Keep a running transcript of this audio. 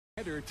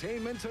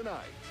Entertainment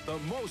Tonight, the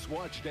most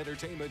watched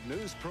entertainment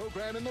news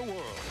program in the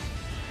world.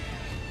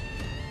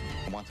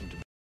 I want them to.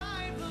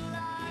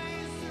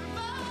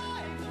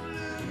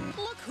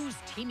 Look who's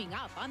teaming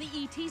up on the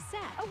ET set.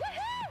 Oh,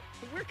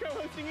 woohoo! We're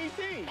co-hosting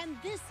ET. And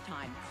this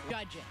time,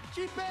 judging.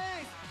 She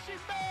bangs! She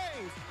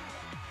bangs!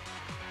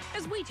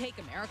 As we take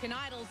American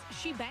Idol's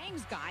She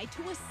Bangs guy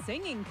to a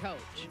singing coach.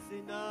 It's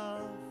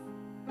enough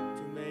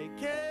to make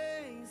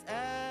kings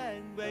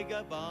and wake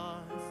up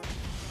boss.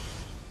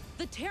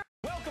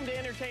 Welcome to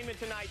Entertainment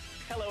Tonight.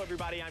 Hello,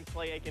 everybody. I'm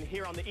Clay Aiken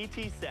here on the ET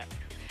set.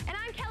 And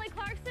I'm Kelly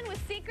Clarkson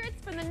with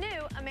secrets from the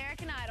new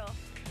American Idol.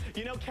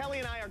 You know, Kelly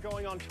and I are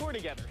going on tour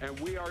together. And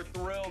we are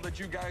thrilled that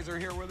you guys are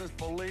here with us,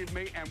 believe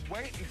me. And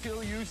wait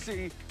until you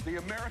see the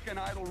American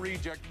Idol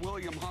reject,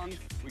 William Hung.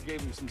 We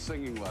gave him some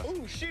singing lessons.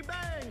 Ooh, she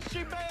bangs!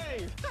 She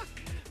bangs!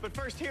 But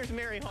first, here's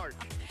Mary Hart.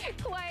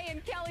 Clay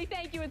and Kelly,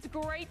 thank you. It's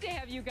great to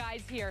have you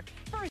guys here.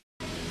 First,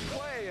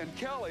 Clay and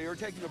Kelly are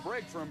taking a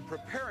break from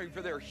preparing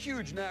for their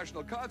huge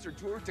national concert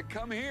tour to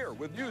come here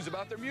with news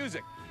about their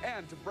music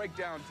and to break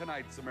down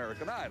tonight's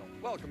American Idol.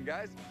 Welcome,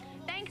 guys.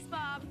 Thanks,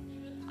 Bob.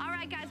 All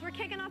right, guys, we're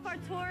kicking off our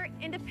tour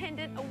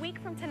independent a week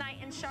from tonight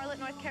in Charlotte,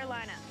 North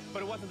Carolina.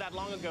 But it wasn't that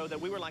long ago that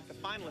we were like the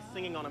finalists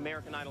singing on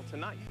American Idol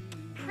Tonight.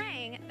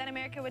 Praying that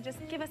America would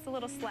just give us a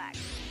little slack.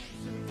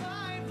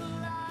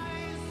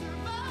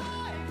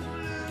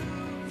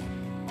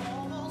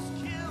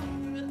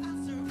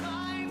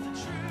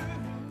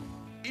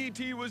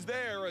 E.T. was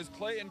there as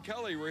Clay and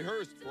Kelly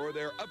rehearsed for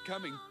their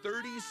upcoming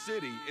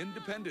 30-city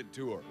independent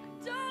tour.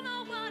 Don't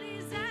know what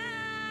is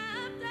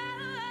after.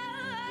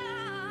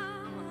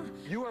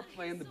 You are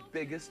playing the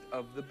biggest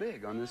of the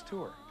big on this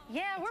tour.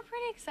 Yeah, we're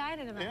pretty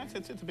excited about Yes,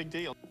 it. it's a big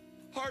deal.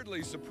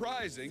 Hardly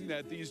surprising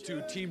that these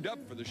two teamed up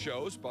for the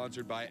show,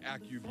 sponsored by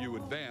AccuView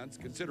Advance,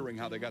 considering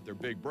how they got their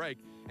big break,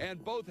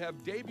 and both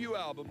have debut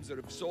albums that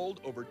have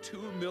sold over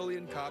 2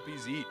 million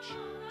copies each.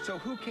 So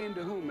who came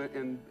to whom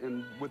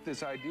and with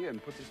this idea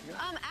and put this together?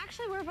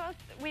 Actually,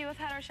 we both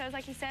had our shows,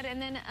 like you said,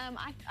 and then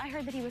I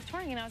heard that he was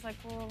touring, and I was like,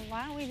 well,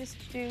 why don't we just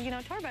do, you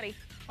know, Tour Buddy?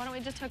 Why don't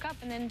we just hook up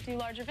and then do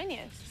larger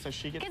venues? So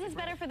she gets. Because it's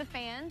better for the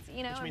fans,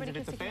 you know. Which means if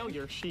it's a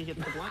failure, she gets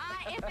the blame.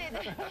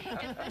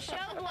 If the show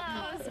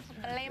blows,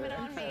 blame it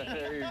on me.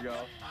 There you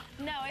go.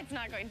 No, it's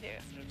not going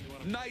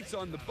to. Nights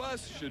on the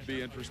bus should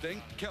be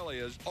interesting. Kelly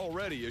has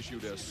already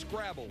issued a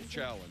Scrabble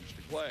challenge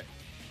to Clay.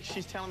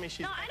 She's telling me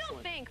she's No, I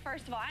excellent. don't think,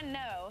 first of all, I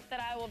know that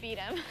I will beat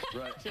him.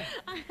 Right.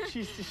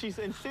 She's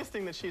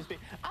insisting that she's being.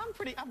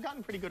 I've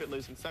gotten pretty good at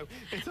losing, so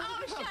it's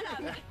Oh,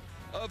 shut up.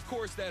 Of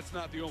course, that's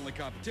not the only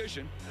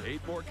competition.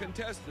 8 more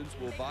contestants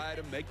will vie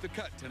to make the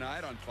cut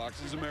tonight on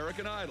Fox's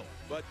American Idol.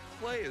 But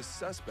Clay is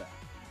suspect.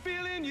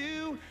 feeling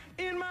you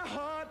in my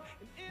heart.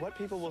 What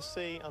people will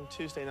see on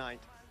Tuesday night,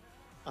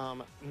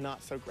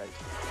 not so great.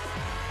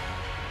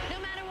 No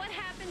matter what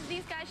happens,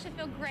 these guys should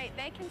feel great.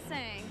 They can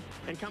sing.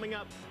 And coming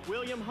up,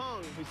 William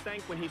Hung, who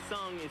sank when he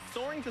sung, is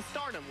soaring to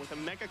stardom with a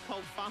mega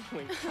cult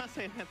following. I'm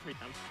saying that 3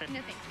 times.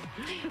 No,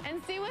 thank you.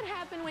 And see what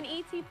happened when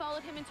E.T.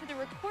 followed him into the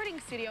recording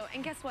studio.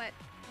 And guess what?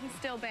 He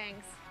still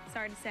bangs.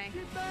 Sorry to say. She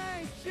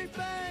bangs, she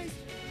bangs.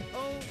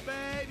 Oh,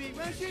 baby,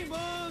 when she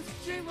moves,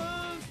 she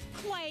moves.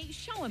 Clay,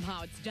 show him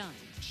how it's done.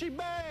 She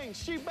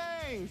bangs, she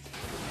bangs.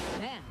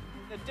 Then,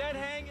 The dead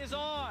hang is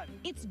on.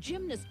 it's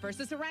gymnast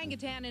versus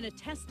orangutan in a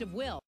test of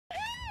will.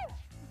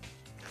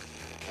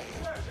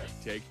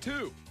 Take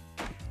 2.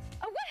 Oh,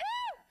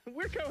 woohoo!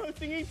 We're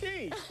co-hosting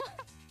E.T.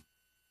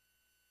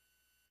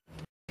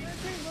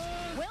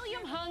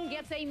 William Hung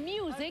gets a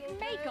music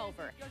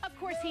makeover. Of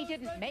course, he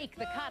didn't make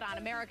the cut on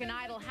American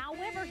Idol.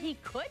 However, he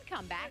could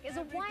come back as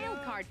a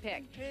wild card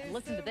pick. And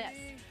listen to this.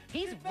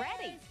 He's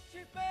ready.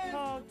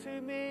 Talk to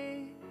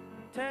me.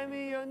 Tell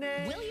me your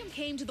name. William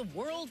came to the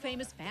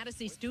world-famous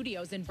Fantasy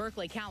Studios in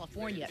Berkeley,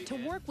 California, to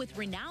work with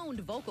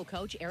renowned vocal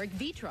coach Eric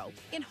Vitro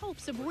in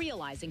hopes of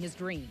realizing his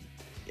dream.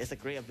 It's a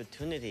great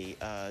opportunity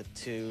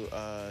to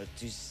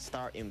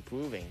start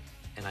improving.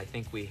 And I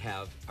think we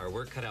have our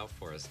work cut out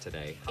for us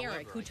today.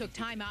 Eric, who took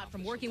time out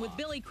from working with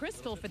Billy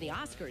Crystal for the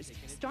Oscars,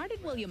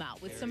 started William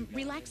out with some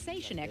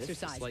relaxation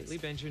exercises. Slightly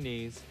bend your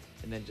knees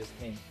and then just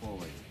hang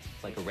forward.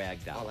 It's like a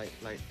rag doll. Oh,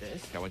 like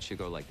this? I want you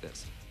to go like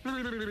this.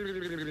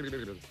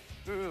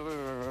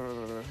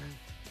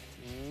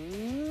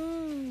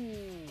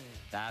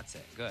 That's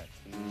it. Good.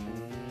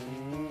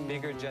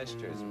 Bigger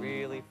gestures,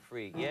 really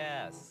free.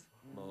 Yes.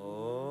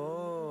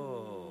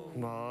 Oh.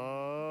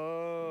 Mo.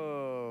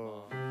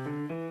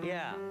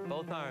 Yeah,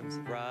 both arms.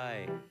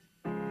 Right.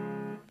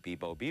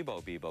 Bebo,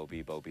 bebo, bebo,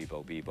 bebo,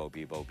 bebo, bebo,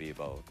 bebo,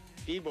 bebo.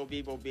 Bebo,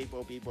 bebo,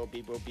 bebo, bebo,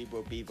 bebo,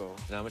 bebo, bebo.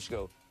 Now I want you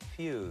to go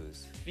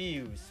fuse,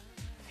 Fuse.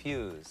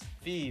 fuse.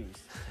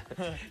 Fuse.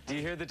 Do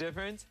you hear the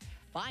difference?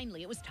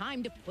 Finally, it was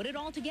time to put it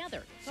all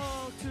together.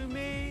 Talk to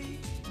me.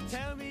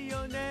 Tell me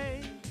your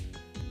name.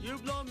 You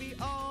blow me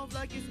off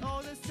like it's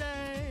all the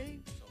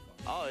same.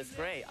 Oh, it's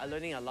great. I'm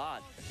learning a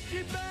lot.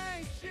 She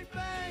bangs, she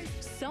bangs.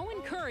 So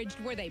encouraged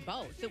were they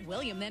both that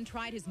William then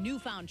tried his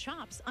newfound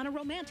chops on a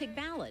romantic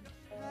ballad.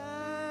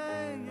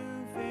 Can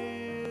you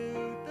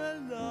feel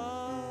the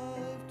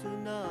love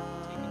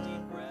tonight? Take a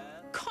deep breath.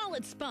 Call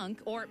it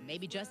spunk, or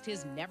maybe just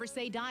his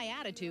never-say-die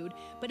attitude,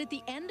 but at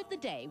the end of the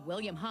day,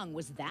 William Hung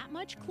was that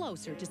much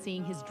closer to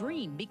seeing his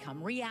dream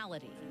become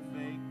reality.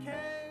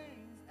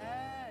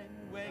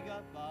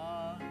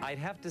 I'd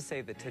have to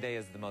say that today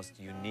is the most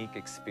unique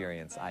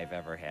experience I've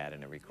ever had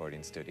in a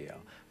recording studio.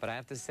 But I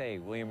have to say,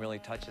 William really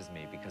touches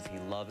me because he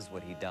loves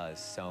what he does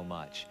so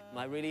much.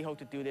 I really hope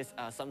to do this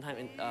sometime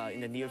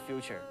in the near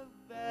future.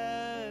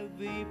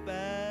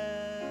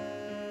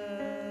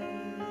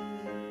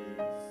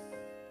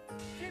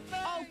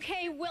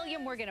 Okay,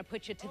 William, we're going to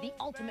put you to the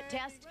ultimate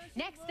test.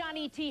 Next on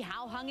E.T.,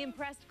 how Hung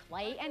impressed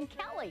Clay and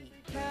Kelly.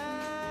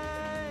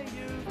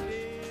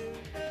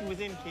 He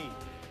was in key.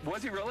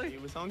 Was he really? He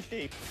was on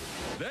key.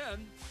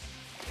 Then,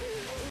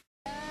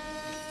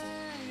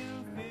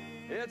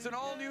 it's an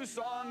all-new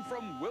song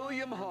from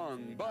William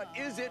Hung, but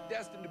is it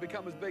destined to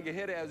become as big a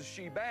hit as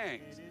She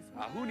Bangs?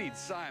 Who needs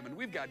Simon?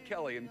 We've got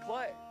Kelly and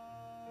Clay.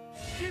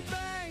 She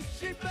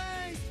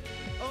bangs,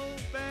 oh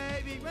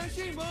baby, when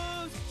she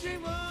moves, she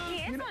moves.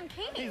 He is on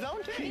key. He's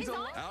on key. He's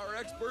on. Our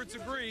experts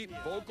agree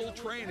vocal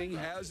training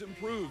has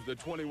improved the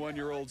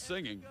 21-year-old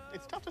singing.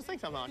 It's tough to sing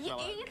something like You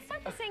that. can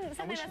start to sing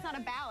something that's not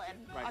a ballad,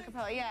 Right. a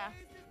cappella, yeah.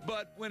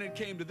 But when it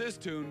came to this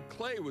tune,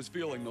 Clay was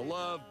feeling the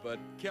love, but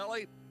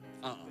Kelly,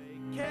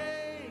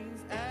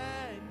 Kings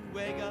and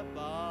wake up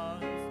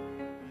bars.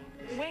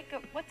 Wake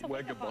up, what's a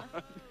wake up on?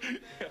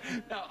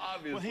 Now,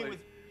 obviously. Well,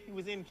 he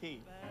was in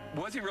key.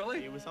 Was he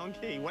really? He was on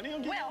key. Wasn't he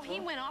on key? Well, he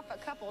went off a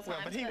couple times. Well,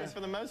 but he was, for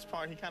the most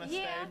part, he kind of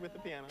Yeah. stayed with the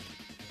piano.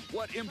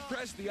 What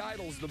impressed the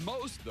Idols the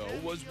most, though,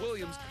 was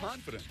William's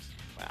confidence.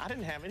 Well, I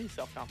didn't have any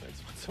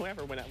self-confidence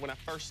whatsoever when I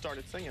first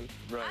started singing.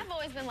 Right. I've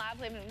always been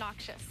loudly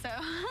obnoxious, so,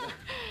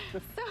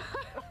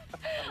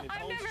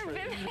 I've holds never true.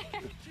 been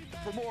there.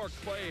 For more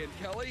Clay and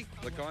Kelly,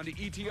 click on to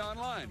ET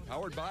Online,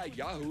 powered by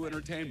Yahoo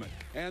Entertainment.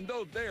 And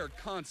though they're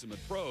consummate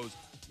pros,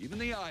 even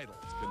the Idols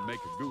can make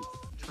a goof.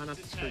 Try not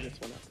to screw this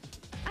one up.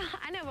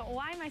 I know, but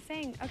why am I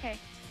saying, okay.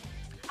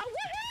 Oh,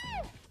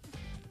 woohoo!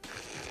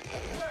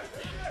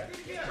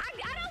 I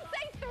don't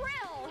say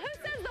thrill. Who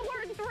says the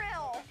word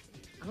thrill?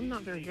 I'm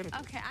not very good at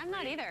this. Okay, I'm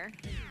not either.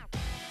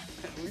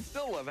 We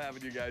still love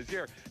having you guys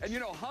here. And you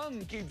know,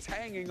 Hung keeps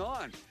hanging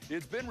on.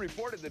 It's been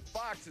reported that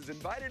Fox has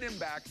invited him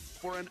back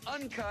for an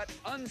uncut,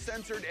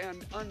 uncensored,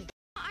 and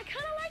I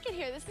kind of like it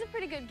here. This is a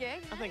pretty good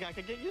gig. I think I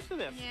could get used to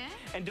this. Yeah.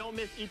 And don't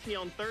miss E.T.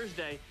 on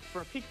Thursday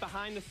for a peek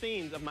behind the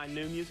scenes of my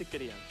new music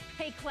video.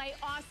 Hey, Clay,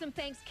 awesome.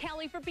 Thanks,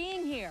 Kelly, for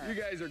being here. You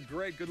guys are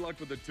great. Good luck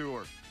with the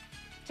tour.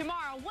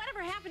 Tomorrow,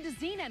 whatever happened to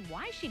Xena and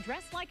why is she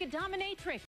dressed like a dominatrix?